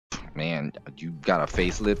Man, you got a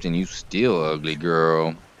facelift and you still ugly,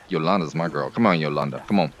 girl. Yolanda's my girl. Come on, Yolanda.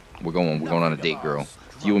 Come on. We're going on a date, girl.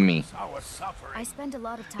 It's you and me. I spend a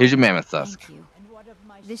lot of time. Here's your mammoth tusk. Thank you.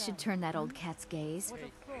 This should turn that old cat's gaze.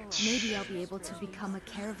 Maybe I'll be able to become a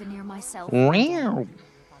caravaneer myself. Wow.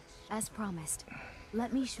 As promised,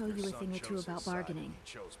 let me show you a thing or two about bargaining.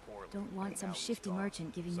 Don't want some shifty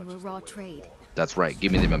merchant giving you a raw trade. That's right.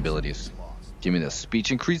 Give me them abilities. Give me the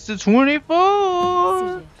speech increase to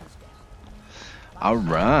 24. All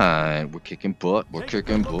right, we're kicking butt. We're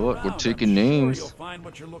kicking butt. We're taking names. You'll find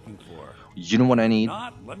what you're looking for. You know what I need?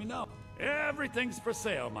 Not, let me know. Everything's for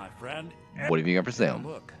sale, my friend. What have you got for sale?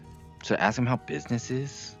 Look. Should I ask him how business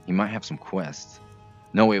is? He might have some quests.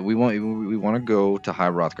 No, wait. We want to go to High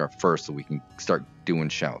Rothgar first so we can start doing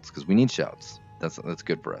shouts because we need shouts. That's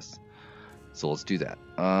good for us. So let's do that.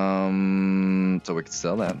 So we can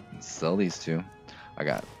sell that. Sell these two. I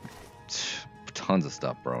got tons of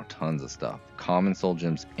stuff, bro. Tons of stuff. Common soul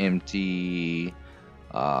gems empty.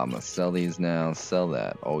 I'm gonna sell these now. Sell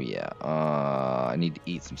that. Oh yeah. I need to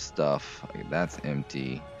eat some stuff. Okay, that's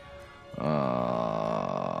empty.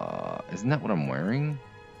 Isn't that what I'm wearing?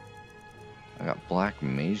 I got black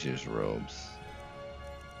mage's robes.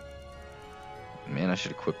 Man, I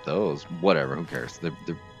should equip those. Whatever. Who cares? They're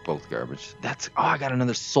both garbage. That's. Oh, I got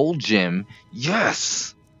another soul gem.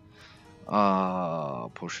 Yes.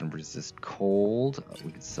 Potion of resist cold.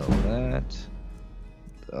 We can sell that.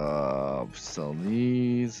 Sell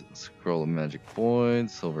these. Scroll of magic void.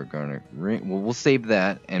 Silver garnet ring. Well, we'll save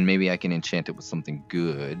that, and maybe I can enchant it with something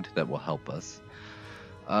good that will help us.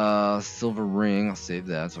 Silver ring. I'll save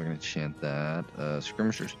that, so I'm gonna enchant that.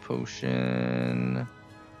 Skirmisher's potion.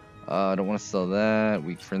 I don't want to sell that.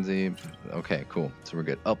 Weak frenzy. Okay, cool. So we're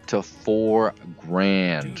good. Up to $4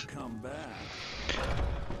 grand. Come back.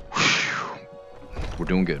 We're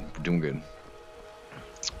doing good. We're doing good.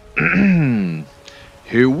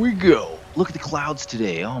 Here we go. Look at the clouds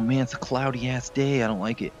today. Oh man, it's a cloudy ass day. I don't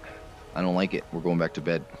like it. I don't like it. We're going back to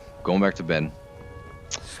bed. Going back to bed.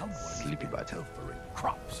 Sleepy bye. Pilfering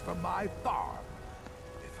crops from my farm.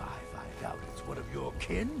 If I find out it's one of your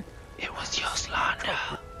kin, It was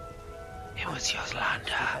Yoslanda. It was Yoslanda.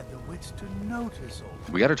 had the wits to notice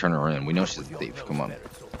all. We gotta turn her in. We know she's a thief. Come on.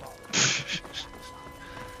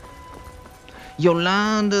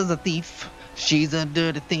 Yolanda's a thief. She's a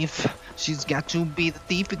dirty thief. She's got to be the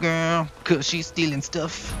thiefy girl, cause she's stealing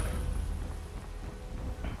stuff.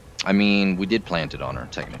 I mean, we did plant it on her,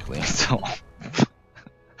 technically, so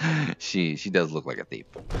she does look like a thief.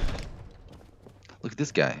 Look at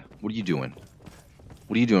this guy. What are you doing?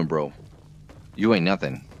 What are you doing, bro? You ain't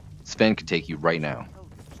nothing. Sven could take you right now.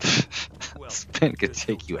 Sven could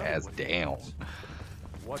take you ass down.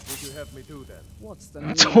 What would you have me do then? What's the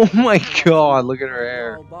Oh my god, look at her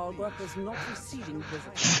hair.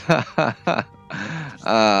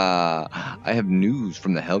 I have news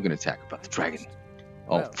from the Helgen attack about the dragon.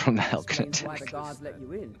 Oh, Well, from the Helgen explains why attack. the guards let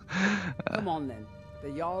you in. Come on then.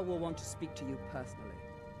 The Jarl will want to speak to you personally.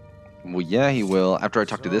 Well, yeah, he will. After I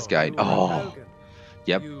talk to this guy. You were Oh, Helgen.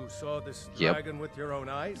 yep. You saw this Yep. dragon with your own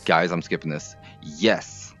eyes? Guys, I'm skipping this.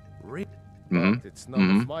 Yes. Really? Mhm. But it's not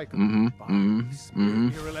Mhm. of my Mhm. Mhm.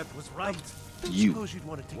 Mhm. Irileth was right. You. Suppose you'd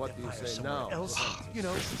want to take What that do you fire say somewhere now? else. You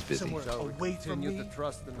know, This is busy. somewhere Shall we away from continue me. to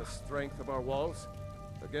trust in the strength of our walls?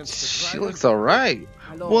 Against the She dragon? looks alright.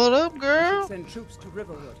 My lord, What up, we should girl? send troops to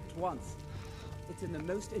Riverwood at once. It's in the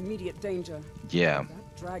most immediate danger. Yeah.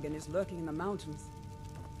 That dragon is lurking in the mountains.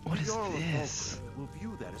 What is Jarl of this? Falkreath will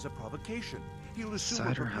view that as a provocation. He'll assume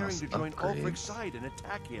Cider we're preparing house to join upgrades. Ulfric's side and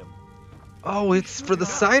attack him. Oh, it's for the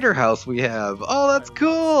cider house we have. Oh, that's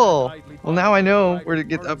cool. Well, now I know where to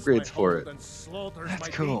get the upgrades for it. That's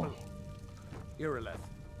cool. Irileth,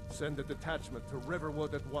 send a detachment to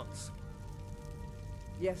Riverwood at once.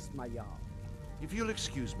 Yes, my Jarl. If you'll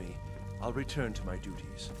excuse me, I'll return to my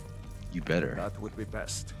duties. You better. That would be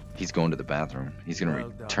best. He's going to the bathroom. He's gonna Well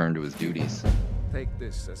done. return to his duties. Take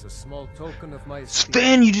this as a small token of my esteem.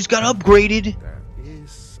 Sven, you just got upgraded. There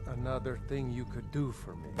is another thing you could do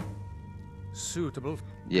for me. Suitable.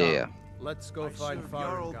 Yeah. Come, let's go I find serve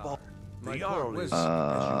Jarl Farengar. Bal- My the Jarl court is,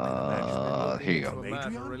 wisdom. Here you go. Into a matter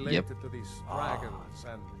Adrian? related Yep. to these Ah. dragons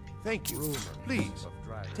and Thank you. rumors Please, of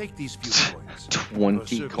dragons. take these few coins. 20 Your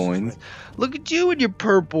service is coins. ready. Look at you in your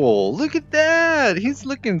purple. Look at that. He's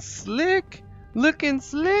looking slick. Looking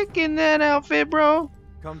slick in that outfit, bro.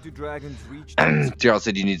 Come to Dragon's Reach. Gerald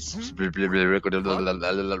said you need. Look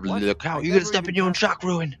how you gonna step in your own shock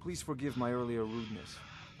ruin. Please forgive my earlier rudeness.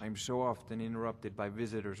 I'm so often interrupted by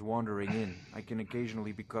visitors wandering in. I can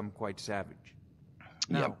occasionally become quite savage.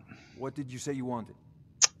 Now, Yep. what did you say you wanted?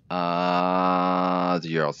 The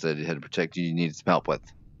Jarl said he had to protect you. You needed some help with.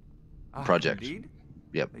 project. Indeed?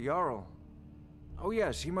 Yep. The Jarl. Oh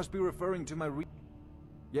yes, he must be referring to my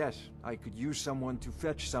Yes, I could use someone to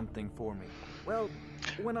fetch something for me. Well,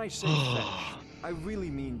 when I say fetch, I really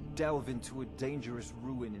mean delve into a dangerous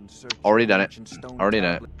ruin in search Already of done it. ancient stone Already done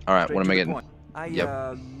it. tablet. All right, Straight what am to I the getting? point. I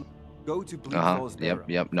Yep. Go to Bleak Uh-huh. Falls Yep. Barrow.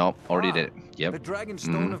 Yep. Nope. Already did it. The Yep. Dragon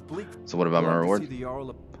Stone of Bleak. So what about my Love to reward? see the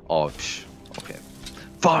Jarl Oh, psh. Okay.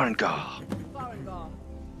 Farengar, Farengar.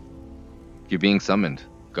 you're being summoned.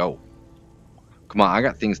 Go. Come on, I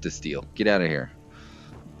got things to steal. Get out of here.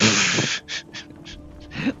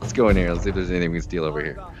 Let's go in here. Let's see if there's anything we can steal over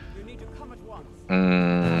here. Farengar, you need to come at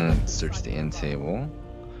once. Search the end table.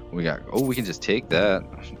 We got. Oh, we can just take that.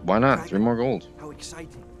 Why not? 3 more gold. How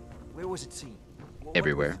exciting. Where was it seen? What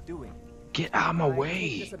Everywhere. was it doing? Get out of my I take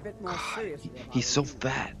way. this a bit more God, seriously, he's so Harvey.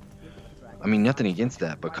 fat. I mean, nothing against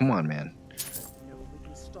that, but come on, man. No, we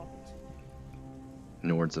can stop it.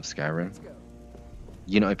 No words of Skyrim. Let's go.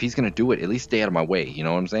 You know, if he's gonna do it, at least stay out of my way. You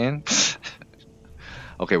know what I'm saying?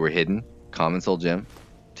 Okay, we're hidden. Common soul gem.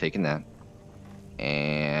 Taking that.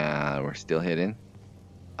 And we're still hidden.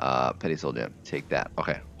 Petty soul gem. Take that.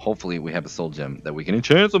 Okay. Hopefully we have a soul gem that we can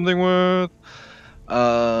enchant something with.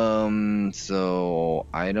 So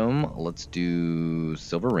item. Let's do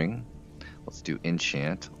silver ring. Let's do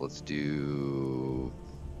enchant. Let's do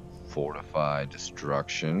fortify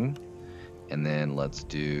destruction. And then let's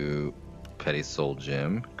do petty soul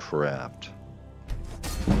gem. Craft.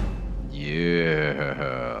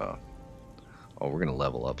 Yeah. Oh, we're gonna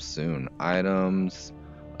level up soon. Items,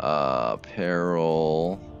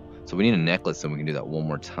 apparel. So we need a necklace, and we can do that one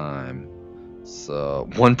more time. So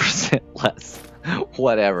 1% less.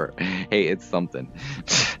 Whatever. Hey, it's something.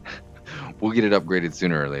 We'll get it upgraded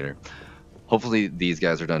sooner or later. Hopefully these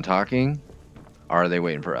guys are done talking. Or are they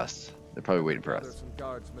waiting for us? They're probably waiting for Gather us. some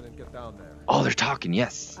guardsmen and get down there. Oh, they're talking.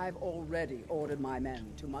 Yes. I've already ordered my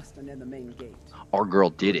men to muster near the main gate. Our girl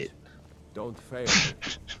did it. Don't fail.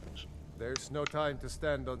 There's no time to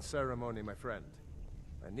stand on ceremony, my friend.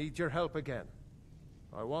 I need your help again.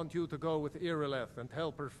 I want you to go with Irileth and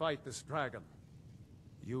help her fight this dragon.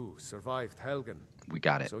 You survived Helgen, We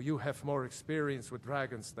got it. so you have more experience with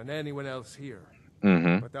dragons than anyone else here.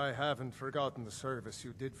 Mm-hmm. But I haven't forgotten the service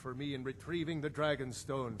you did for me in retrieving the dragon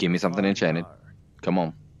stone. Give me from something enchanted. Farengar. Come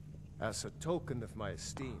on. As a token of my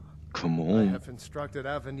esteem, Come I on. have instructed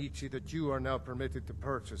Avenici that you are now permitted to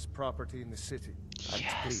purchase property in the city. And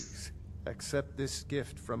Yes. please, accept this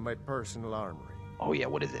gift from my personal armory. Oh yeah,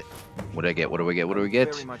 what is it? What do I get? What do we get? What do we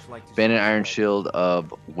get? Very much like to see Bandit this Iron fight. Shield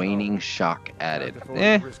of Waning Shock added. Can't afford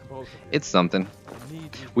Eh, to risk both of you. it's something. I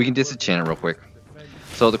need you We can to disenchant it real quick. defend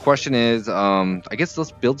So the question is, I guess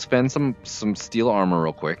let's spend some steel armor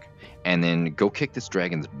real quick, and then go kick this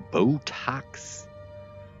dragon's Botox.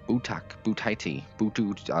 Butaiti,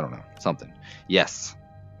 Butu, I don't know, something. Yes.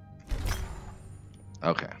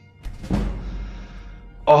 Okay.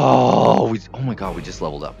 Oh, oh my god, we just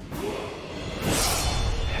leveled up.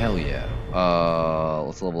 Hell yeah.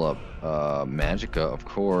 Let's level up Magicka, of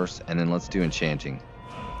course, and then let's do enchanting.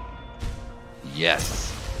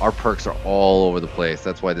 Yes. Our perks are all over the place.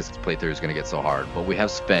 That's why this playthrough is going to get so hard. But we have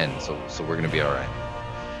spend, so we're going to be all right.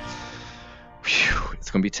 Whew, it's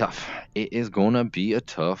going to be tough. It is going to be a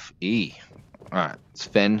tough E. All right,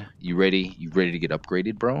 Sven, you ready? You ready to get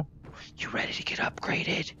upgraded, bro? You ready to get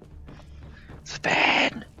upgraded?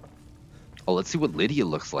 Sven! Oh, let's see what Lydia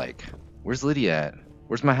looks like. Where's Lydia at?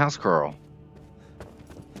 Where's my house girl?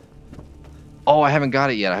 Oh, I haven't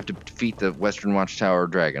got it yet. I have to defeat the Western Watchtower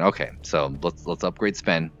dragon. Okay, so let's upgrade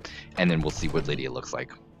Sven, and then we'll see what Lydia looks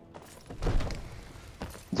like.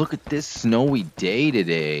 Look at this snowy day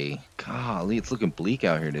today. Golly, it's looking bleak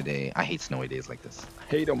out here today. I hate snowy days like this. I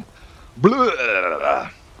hate them. Blah.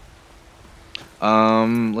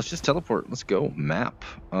 Let's just teleport. Let's go. Map.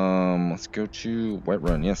 Let's go to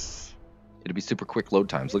Whiterun. Yes. It'll be super quick load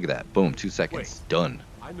times. Look at that. Boom, 2 seconds. Done.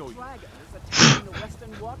 I know you. Dragon is attacking the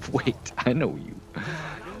Western Watchtower. Wait, I know you.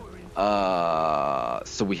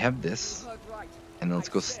 So we have this, Heard right. and then let's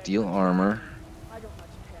go steel armor. I don't much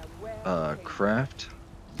care where Craft.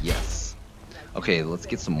 Yes. Okay, let's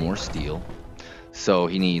get some more steel. So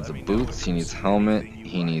he needs boots, he needs helmet,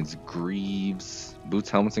 he needs greaves. Boots,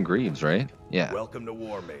 helmets, and greaves, right? Yeah. Welcome to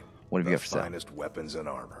Warmate. What have you the got for sale? finest weapons and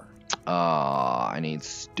armor. I need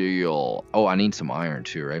steel. Oh, I need some iron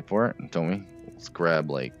too, right, for it? Don't we? Let's grab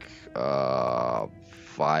like 5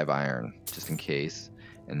 iron just in case.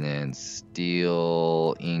 And then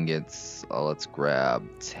steel ingots. Let's grab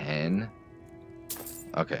 10.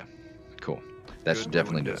 Okay, cool. That should Good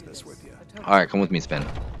definitely doing do it. business with you. All right, come with me, Sven.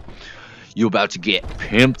 You about to get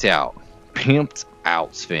pimped out. Pimped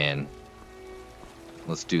out, Sven.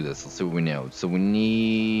 Let's do this. Let's see what we know. So we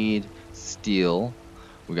need steel.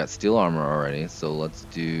 We got steel armor already, so let's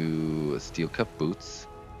do steel cuff boots.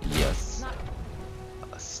 Yes.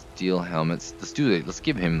 Steel helmets. Let's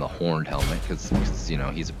give him the horned helmet because you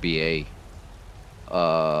know he's a BA.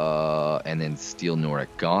 And then steel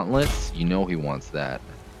Nordic gauntlets. You know he wants that.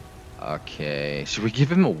 Okay. Should we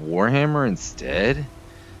give him a warhammer instead?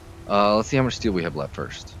 Let's see how much steel we have left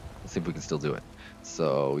first. Let's see if we can still do it.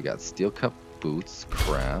 So we got steel cuff boots.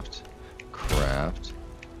 Craft.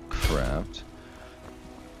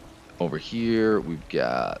 Over here we've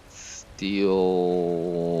got steel.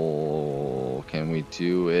 Can we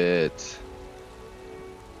do it?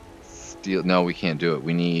 Steel. No, we can't do it.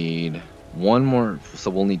 We need one more. So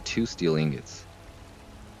we'll need 2 steel ingots.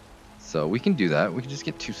 So we can do that. We can just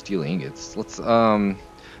get 2 steel ingots. Let's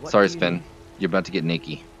sorry, Sven. You're about to get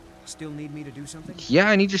naked. Still need me to do something? Yeah,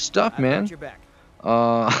 I need your stuff, man. Your back.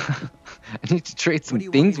 I need to trade some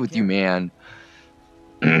things with you, man.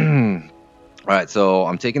 Alright, so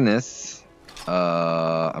I'm taking this.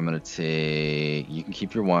 I'm gonna take. You can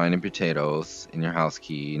keep your wine and potatoes in your house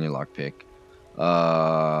key and your lockpick.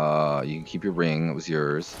 You can keep your ring. It was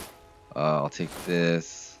yours. I'll take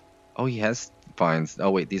this. Oh, he has fines.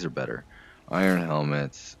 Oh wait, these are better. Iron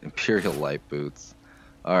helmets, Imperial light boots.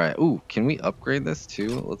 Alright, ooh, can we upgrade this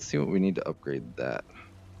too? Let's see what we need to upgrade that.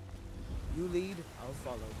 You lead, I'll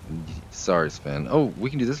follow. Sorry, Sven. Oh,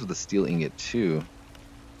 we can do this with a steel ingot too.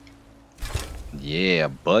 Yeah,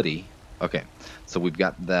 buddy. Okay, so we've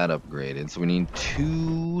got that upgraded. So we need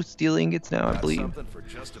 2 steel ingots now, I believe. Something for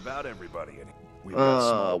just about everybody. What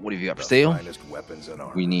have you got for sale? Finest weapons and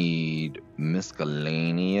armor. We need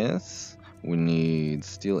miscellaneous. We need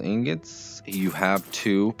steel ingots. You have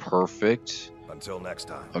 2. Perfect. Until next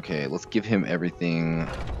time. Okay, let's give him everything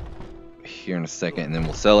here in a second, and then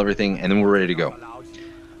we'll sell everything, and then we're ready to go.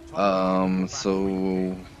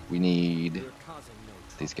 So we need.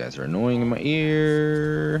 These guys are annoying in my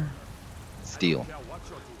ear. Steel.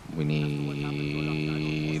 We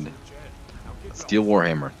need steel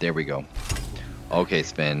warhammer. There we go. Okay,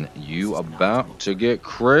 Sven, you about to get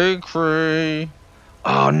cray.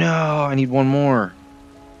 Oh no, I need one more.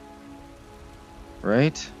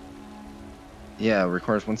 Right? Yeah,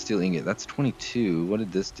 requires 1 steel ingot. That's 22. What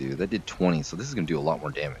did this do? That did 20, so this is going to do a lot more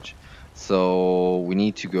damage. So we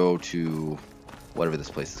need to go to whatever this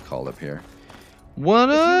place is called up here. What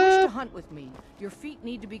If you wish to up? hunt with me, your feet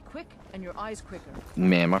need to be quick and your eyes quicker.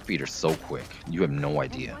 Man, my feet are so quick. You have no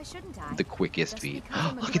And idea. why shouldn't I? The quickest Just feet. because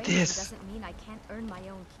I'm a Look at brainer this. Doesn't mean I can't earn my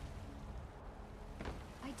own.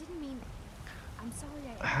 I didn't mean. I'm sorry.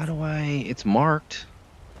 How do I... It's marked.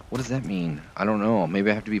 What does that mean? I don't know.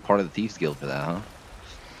 Maybe I have to be part of the Thieves Guild for that, huh?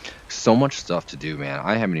 So much stuff to do, man.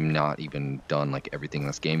 I haven't even not even done like everything in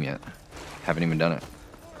this game yet. Haven't even done it.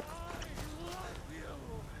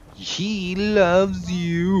 He loves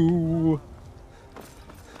you.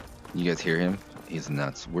 You guys hear him? He's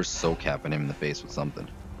nuts. We're so capping him in the face with something.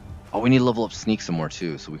 Oh, we need to level up sneak some more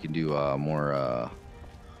too, so we can do more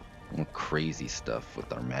crazy stuff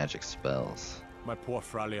with our magic spells. My poor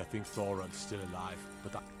Fralia thinks Thoran's still alive,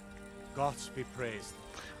 but gods be praised.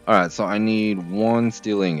 Alright, so I need 1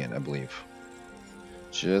 steel ingot, I believe.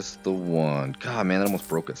 Just the 1. God, man, that almost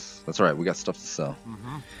broke us. That's alright, we got stuff to sell.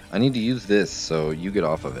 I need to use this, so you get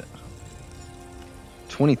off of it.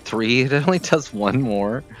 23, it only does 1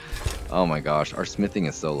 more. Oh my gosh, our smithing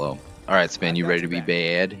is so low. Alright, Span, you ready to be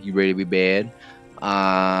bad? You ready to be bad?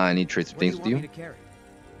 I need to trade some things with you.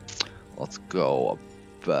 Let's go.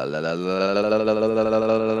 Apparel.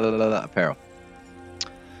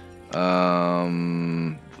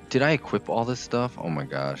 Did I equip all this stuff? Oh my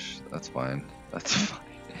gosh, that's fine. That's fine.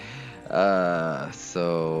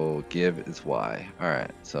 So give is Y.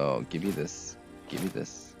 Alright, so give you this, give you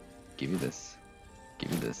this, give you this,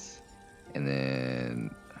 give you this, and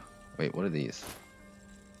then wait, what are these?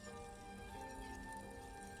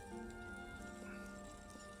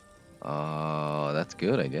 That's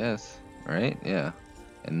good, I guess. Right? Yeah.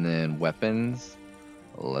 And then weapons.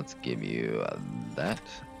 Let's give you that.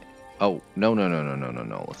 Oh, no.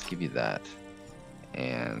 Let's give you that.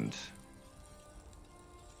 And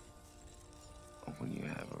what do you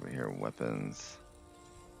have over here? Weapons.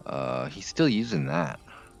 He's still using that.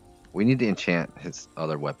 We need to enchant his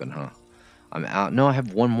other weapon, huh? I'm out. No, I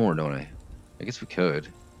have 1 more, don't I? I guess we could.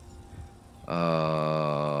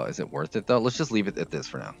 Is it worth it though? Let's just leave it at this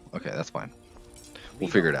for now. Okay, that's fine. We'll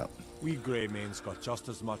figure it out. We Greymanes got just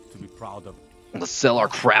as much to be proud of. Let's sell our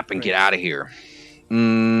crap and get out of here.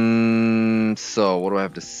 So what do I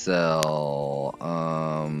have to sell?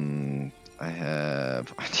 I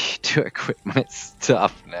need to equip my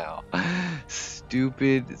stuff now.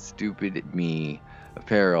 Stupid me.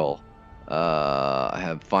 Apparel. I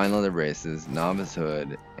have fine leather braces, novice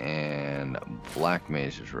hood, and black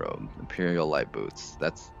mage's robe. Imperial light boots.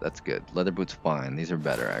 That's good. Leather boots fine. These are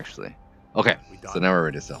better actually. Okay, so now we're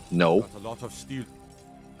ready to sell. No. Got a lot of steel.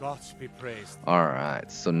 Gods be praised. Alright,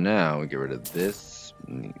 so now we get rid of this.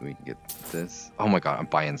 We can get this. Oh my god, I'm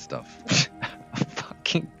buying stuff.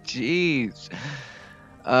 Fucking jeez.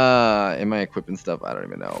 Am I equipping stuff? I don't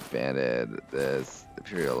even know. Banded, this,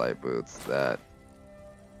 Imperial light boots, that.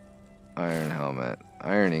 Iron helmet,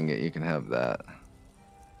 iron ingot, you can have that.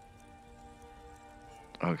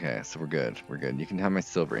 Okay, so we're good. We're good. You can have my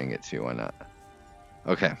silver ingot too, why not?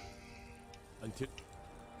 Okay. Until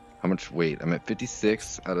How much weight? I'm at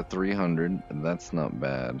 56 out of 300, and that's not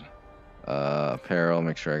bad. Apparel,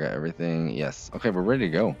 make sure I got everything. Yes. Okay, we're ready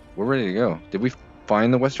to go. We're ready to go. Did we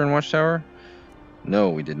find the Western Watchtower? No,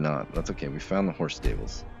 we did not. That's okay. We found the horse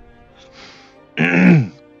stables.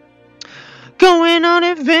 Going on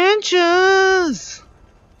adventures!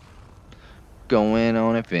 Going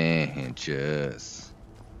on adventures.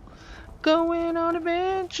 Going on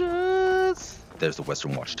adventures. There's the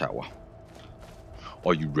Western Watchtower.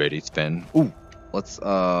 Are you ready, Sven? Ooh, let's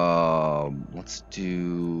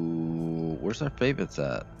do. Where's our favorites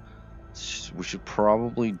at? We should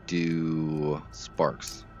probably do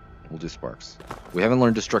Sparks. We'll do Sparks. We haven't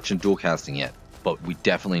learned Destruction dual casting yet, but we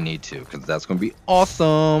definitely need to because that's gonna be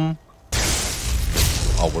awesome.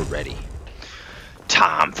 Oh, we're ready.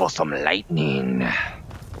 Time for some lightning.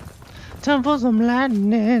 Time for some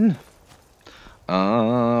lightning.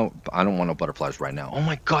 I don't want no butterflies right now. Oh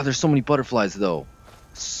my god, there's so many butterflies though.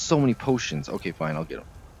 So many potions. Okay, fine, I'll get them.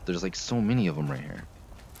 There's like so many of them right here.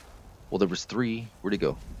 Well, there was 3. Where'd it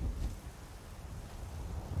go?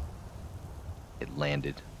 It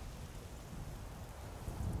landed.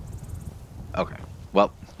 Okay.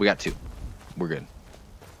 Well, we got 2. We're good.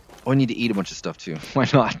 Oh, I need to eat a bunch of stuff too. Why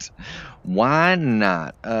not? Why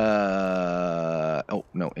not? Oh,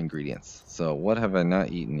 no, ingredients. So what have I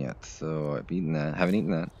not eaten yet? So I've eaten that. Haven't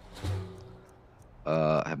eaten that.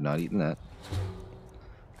 I have not eaten that.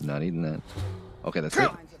 Not eaten that. Okay, that's it.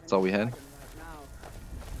 That's all we had.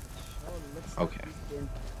 Okay.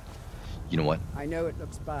 You know what? I know it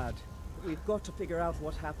looks bad, but we've got to figure out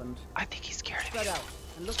what happened. I think he's scared of Spread you. out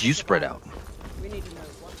and look You for spread survivors. out. We need to know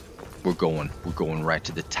what. We're going right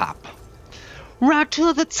to the top. Right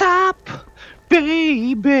to the top,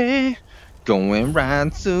 baby. Going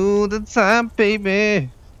right to the top, baby.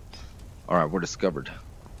 Alright, we're discovered.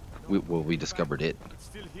 We discovered it. it's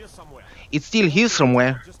still here somewhere. It's still here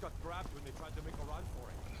somewhere. Just got grabbed when they tried to make a run for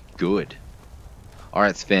it. Good.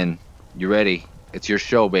 Alright, Sven. You ready? It's your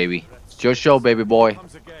show, baby. It's your show, baby boy.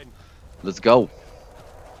 Comes again. Let's go.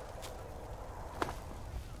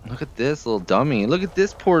 Look at this little dummy. Look at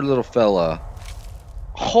this poor little fella.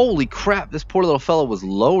 Holy crap, this poor little fella was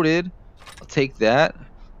loaded. I'll take that.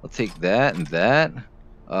 I'll take that and that.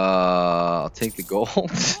 I'll take the gold.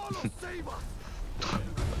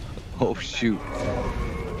 Oh shoot.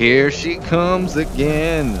 Here she comes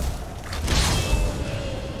again.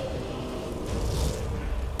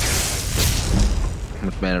 How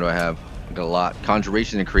much mana do I have? I got a lot.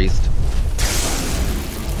 Conjuration increased.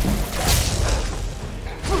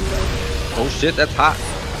 Oh shit, that's hot.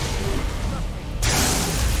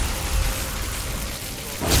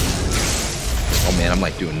 Oh man, I'm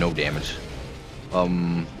like doing no damage.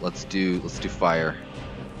 Let's do fire.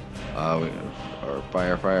 Or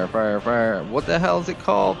fire. What the hell is it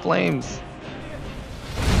called? Flames.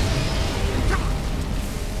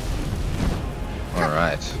 All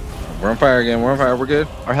right, we're on fire again. We're on fire. We're good.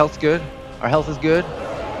 Our health's good. Our health is good.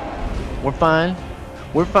 We're fine.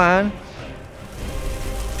 We're fine.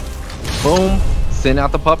 Boom. Send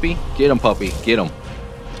out the puppy. Get him, puppy. Get him.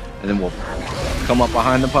 And then we'll come up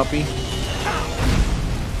behind the puppy.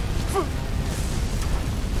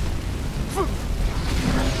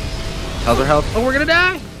 How's our health? Oh, we're gonna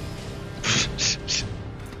die!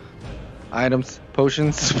 Items,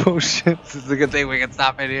 potions. This is a good thing we can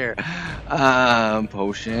stop it here.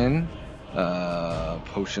 Potion.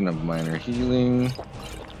 Potion of minor healing.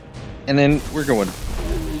 And then we're going.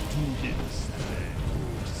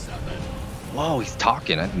 Whoa, he's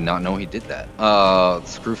talking. I did not know he did that.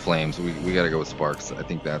 Screw flames. We gotta go with sparks. I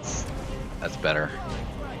think that's better.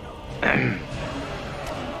 How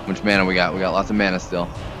much mana we got? We got lots of mana still.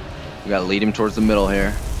 We gotta lead him towards the middle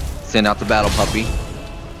here. Send out the battle puppy.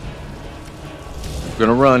 We're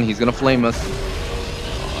gonna run. He's gonna flame us.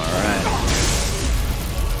 Alright.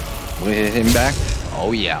 We hit him back.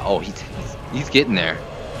 Oh yeah. Oh, he's getting there.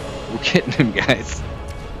 We're getting him, guys.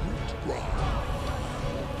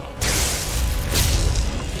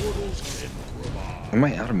 Am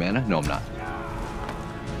I out of mana? No, I'm not.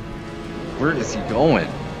 Where is he going?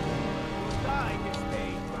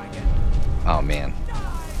 Oh man.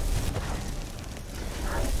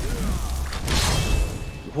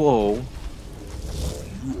 Whoa.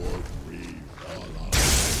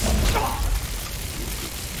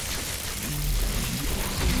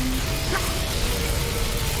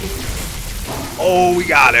 Oh, we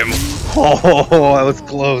got him. Oh, that was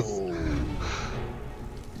close.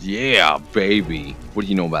 Yeah, baby. What do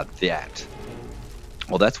you know about that?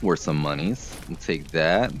 Well, that's worth some monies. We'll take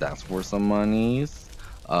that. That's worth some monies.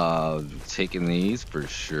 Taking these for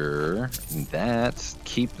sure. And that.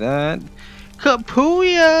 Keep that.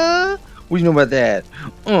 Kapuya! What do you know about that?